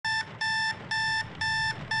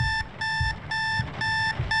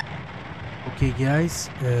Okay guys,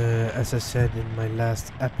 as I said in my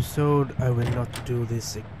last episode, I will not do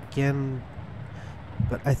this again,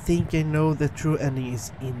 but I think I know the true ending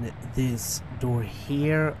is in this door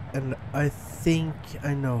here, and I think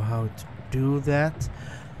I know how to do that.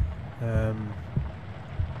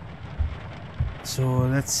 So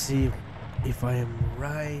let's see if I am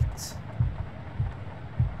right.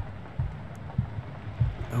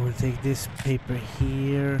 I will take this paper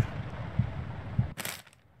here.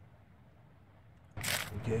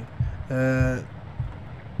 Okay.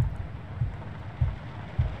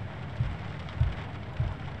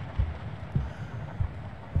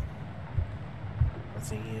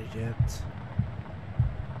 Nothing here yet.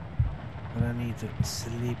 But I need to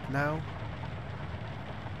sleep now.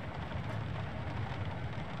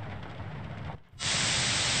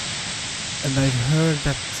 And I've heard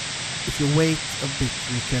that if you wait a bit,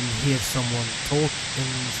 you can hear someone talk and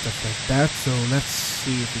stuff like that. So let's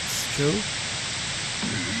see if it's true. The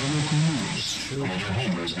local news. Another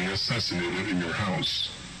home has been assassinated in your house.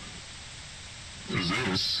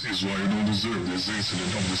 This is why you don't deserve this incident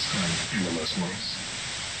of this kind in the last months.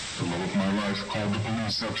 The love of my life called the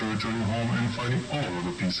police after returning home and finding all of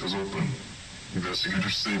the pieces open.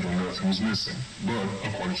 Investigators say that nothing was missing, but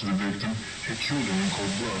according to the victim, he killed her in cold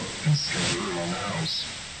blood and scattered her around the house.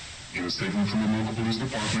 In a statement from the local police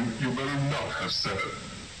department, you better not have said it.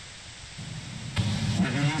 We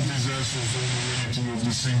believe these assholes are related of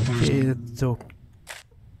the same person. So,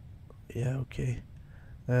 yeah, okay.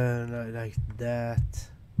 Like that.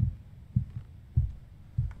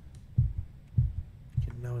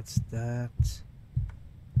 Okay, now it's that.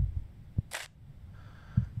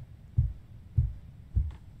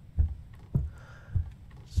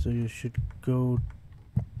 So you should go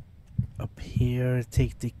up here,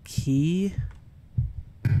 take the key,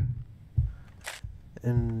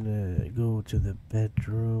 and go to the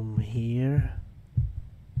bedroom here.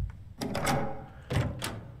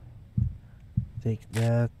 Take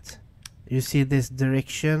that. You see these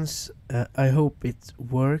directions? I hope it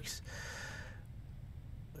works.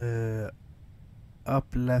 Up,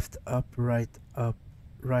 left, up, right, left,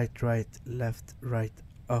 right,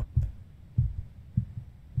 up.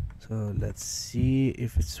 So let's see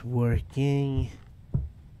if it's working.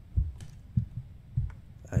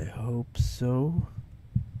 I hope so.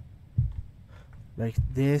 Like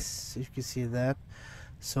this, you can see that.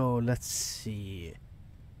 So let's see.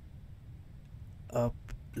 Up,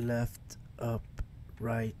 left, up,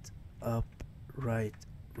 right,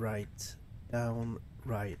 down,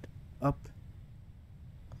 right, up.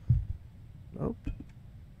 Nope.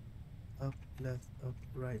 Up, left, up,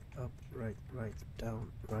 right,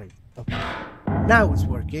 down, right, up. Now it's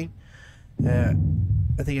working. I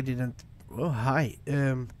think I didn't. Oh, hi.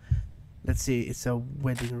 Let's see. It's a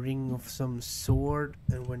wedding ring of some sort,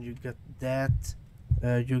 and when you get that,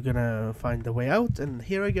 you're gonna find the way out. And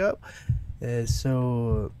here I go.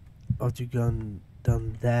 So after you done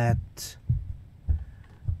that,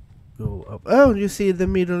 go up. Oh, you see the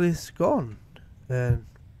middle is gone.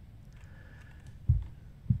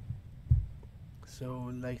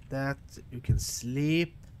 So like that, you can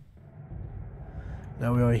sleep.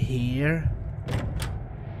 Now we are here,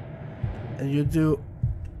 and you do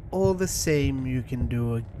all the same. You can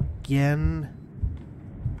do again.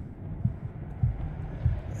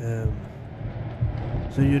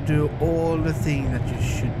 So you do all the things that you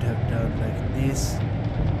should have done, like this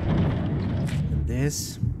and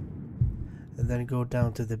this, and then go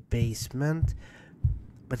down to the basement.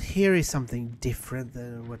 But here is something different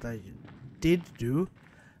than what I did do.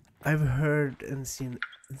 I've heard and seen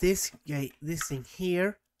this guy. This thing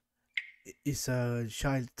here is a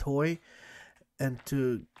child toy, and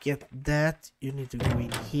to get that, you need to go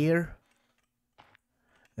in here.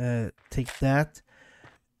 Take that,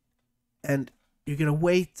 and you're gonna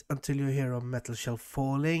wait until you hear a metal shelf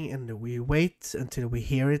falling, and we wait until we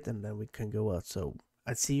hear it, and then we can go out. So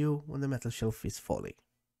I'll see you when the metal shelf is falling.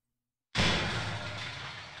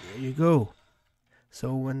 There you go.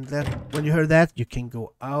 So when you heard that, you can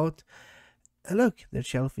go out, and look, the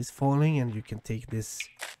shelf is falling, and you can take this,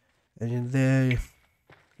 and there,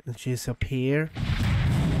 and she's up here,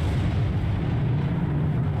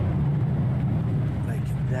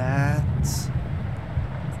 like that.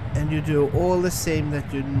 And you do all the same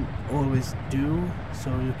that you always do. So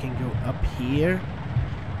you can go up here,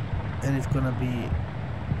 and it's gonna be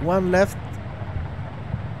one left.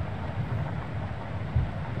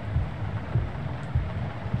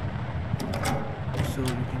 So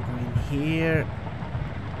you can go in here,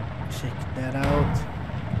 check that out,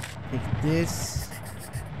 take this.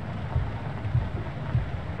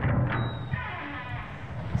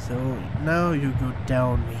 So now you go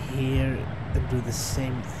down here and do the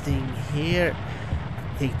same thing here.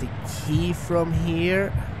 Take the key from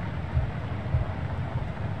here.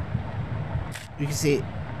 You can see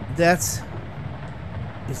that's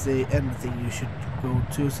is the end thing you should go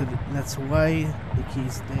to, so that's why the key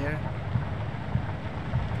is there.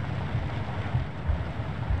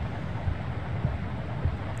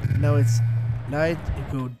 Now it's night,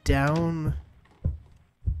 you go down.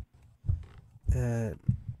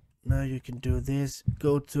 Now you can do this,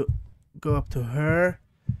 go up to her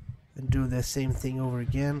and do the same thing over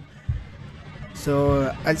again.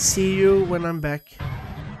 So I'll see you when I'm back.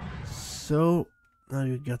 So now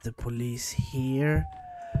you got the police here.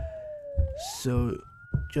 So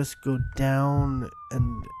just go down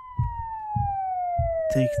and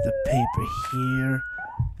take the paper here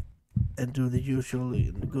and do the usual.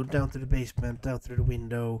 Go down to the basement, out through the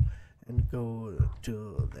window, and go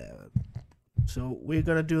to the. So we're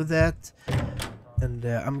gonna do that, and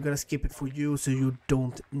I'm gonna skip it for you so you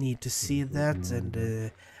don't need to see that,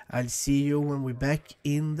 and I'll see you when we're back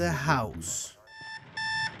in the house.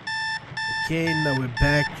 Okay, now we're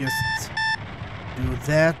back. Just do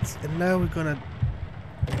that, and now we're gonna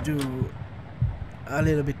do a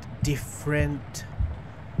little bit different.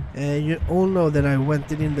 You all know that I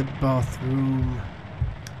went in the bathroom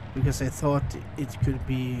because I thought it could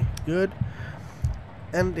be good,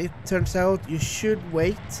 and it turns out you should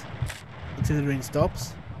wait until the rain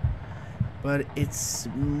stops, but it's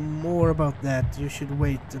more about that. You should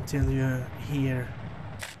wait until you're here.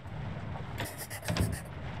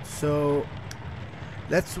 So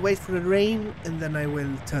let's wait for the rain, and then I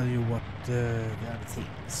will tell you what the other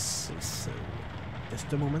things is. So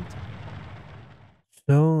just a moment.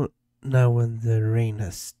 So now when the rain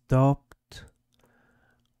has stopped,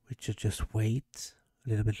 we should just wait a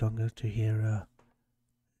little bit longer to hear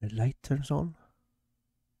the light turns on.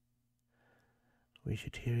 We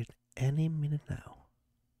should hear it any minute now.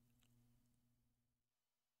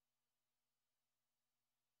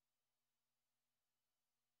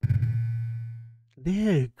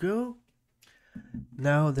 There you go.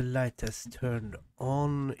 Now the light has turned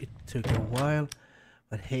on. It took a while,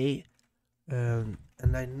 but hey, and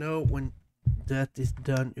I know when that is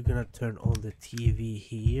done, you're gonna turn on the TV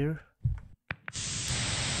here.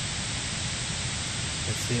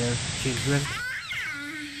 Let's hear children.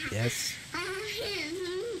 Yes.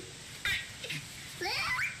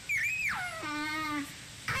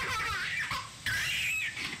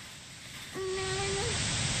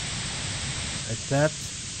 Like that.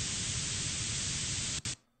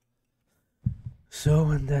 So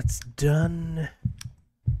when that's done,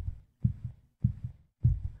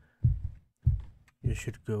 you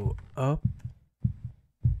should go up.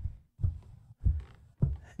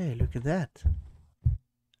 Hey, look at that.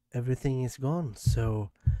 Everything is gone.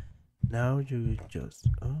 So now you just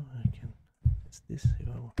I can. Is this if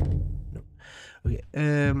I want? No. Okay.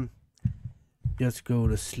 Just go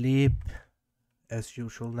to sleep as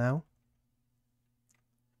usual now.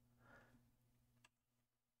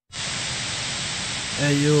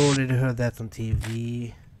 You already heard that on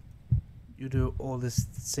TV. You do all the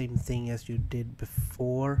same thing as you did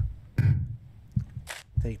before.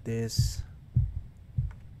 Take this.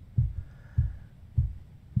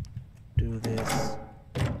 Do this.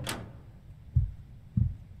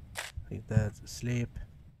 Like that. Sleep.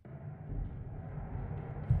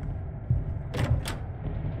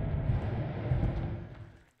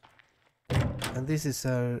 And this is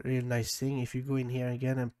a real nice thing. If you go in here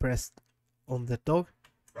again and press on the dog,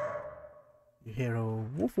 you hear a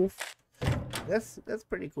woof woof. That's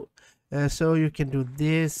pretty cool. So you can do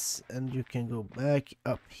this, and you can go back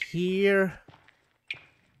up here.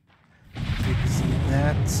 You can see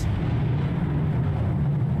that.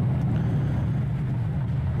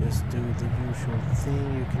 Just do the usual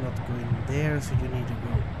thing. You cannot go in there, so you need to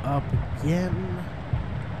go up again.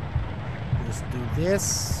 Just do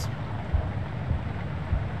this.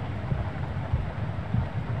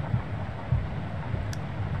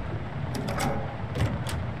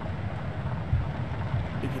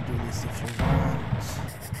 If you want,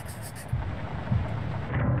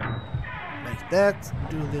 like that,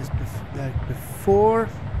 do this like before.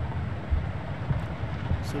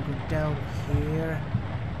 So go down here,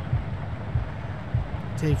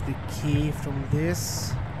 take the key from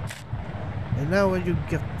this, and now when you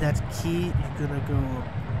get that key, you're gonna go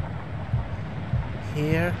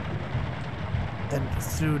here and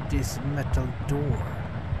through this metal door,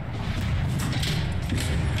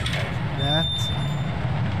 like that.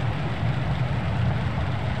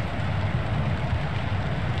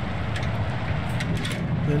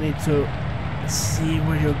 You need to see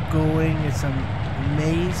where you're going. It's a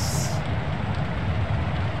maze.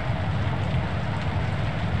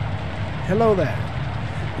 hello there.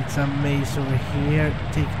 It's a maze over here.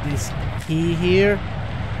 Take this key here.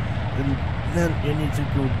 And then you need to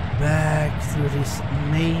go back through this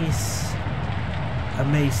maze.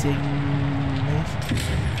 Amazing maze.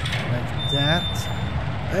 Like that.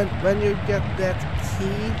 And when you get that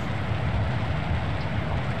key,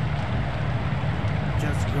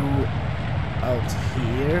 just go out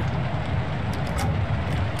here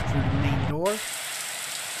through the main door.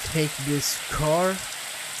 Take this car.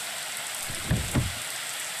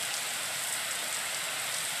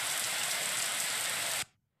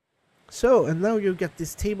 So, and now you get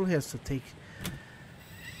this table here, so take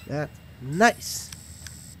that. Nice!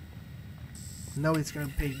 Now it's gonna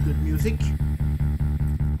play good music.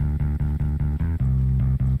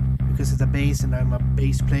 Because it's a bass and I'm a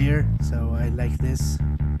bass player, so I like this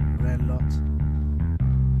a lot.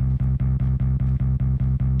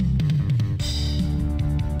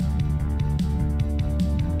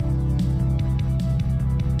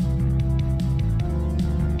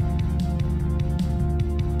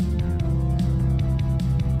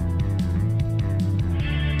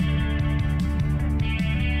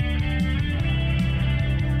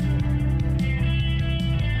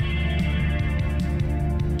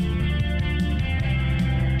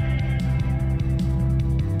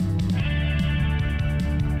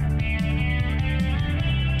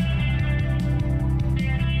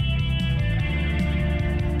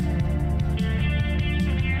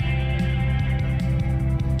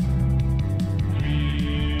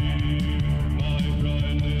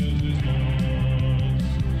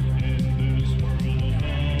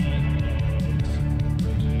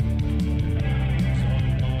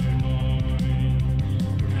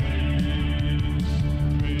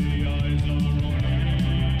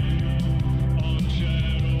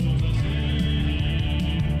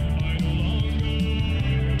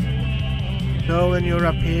 So when you're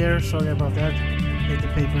up here, sorry about that, take the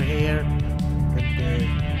paper here, and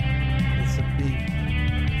it's a big...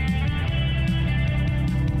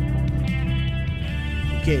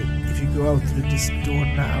 Okay, if you go out through this door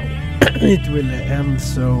now, it will end,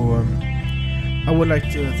 so I would like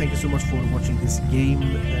to thank you so much for watching this game,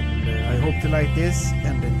 and I hope you like this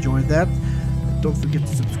and enjoy that. Don't forget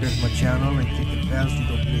to subscribe to my channel and click the bell so you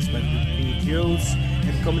don't miss my new videos,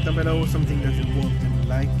 and comment down below something that you want to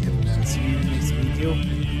like, and see you in this video.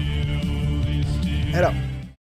 Head up!